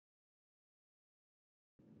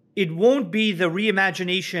it won't be the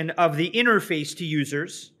reimagination of the interface to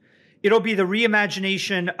users. It'll be the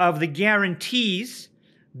reimagination of the guarantees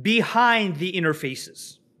behind the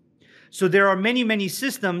interfaces. So there are many, many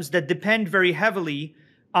systems that depend very heavily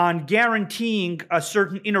on guaranteeing a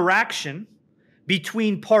certain interaction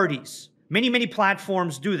between parties. Many, many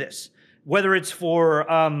platforms do this, whether it's for,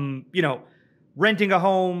 renting a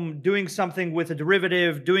home, doing something with a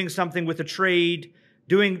derivative, doing something with a trade,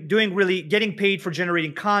 doing really getting paid for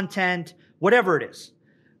generating content, whatever it is.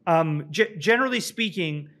 Generally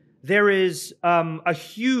speaking, there is a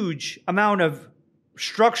huge amount of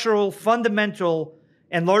structural, fundamental,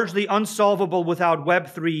 and largely unsolvable without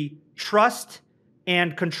Web3 trust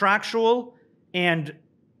and contractual and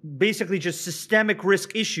basically just systemic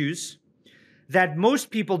risk issues that most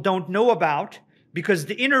people don't know about because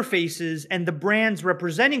the interfaces and the brands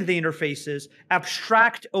representing the interfaces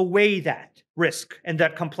abstract away that risk and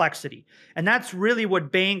that complexity. And that's really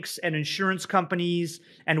what banks and insurance companies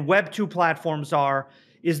and Web2 platforms are,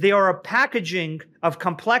 is they are a packaging of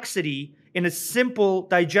complexity in a simple,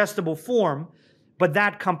 digestible form, but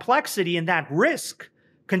that complexity and that risk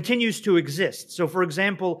continues to exist. So for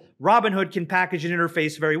example, Robinhood can package an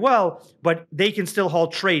interface very well, but they can still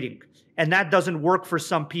halt trading. And that doesn't work for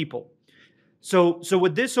some people. So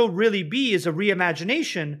what this will really be is a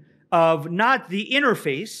reimagination of not the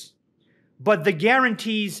interface, but the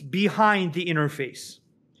guarantees behind the interface.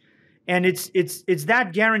 And it's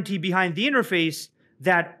that guarantee behind the interface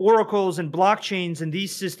that oracles and blockchains and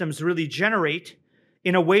these systems really generate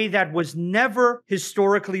in a way that was never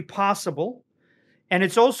historically possible. And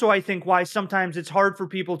it's also, I think, why sometimes it's hard for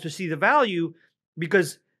people to see the value,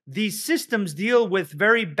 because these systems deal with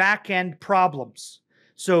very back-end problems.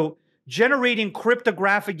 So generating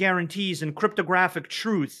cryptographic guarantees and cryptographic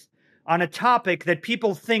truth on a topic that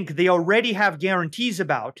people think they already have guarantees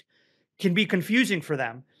about can be confusing for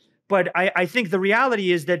them. But I think the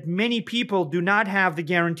reality is that many people do not have the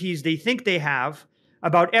guarantees they think they have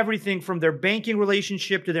about everything from their banking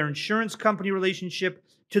relationship to their insurance company relationship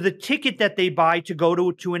to the ticket that they buy to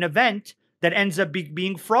go to an event that ends up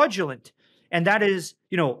being fraudulent. And that is,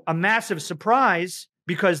 a massive surprise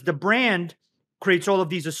because the brand creates all of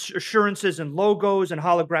these assurances and logos and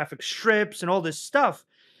holographic strips and all this stuff.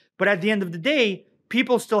 But at the end of the day,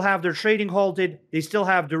 people still have their trading halted. They still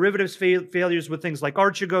have derivatives failures with things like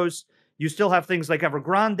Archegos. You still have things like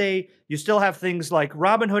Evergrande. You still have things like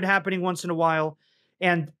Robinhood happening once in a while.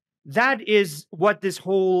 And that is what this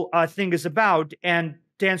whole thing is about. And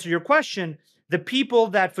to answer your question, the people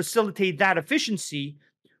that facilitate that efficiency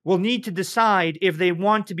will need to decide if they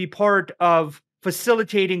want to be part of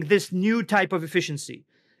facilitating this new type of efficiency.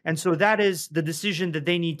 And so that is the decision that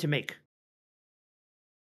they need to make.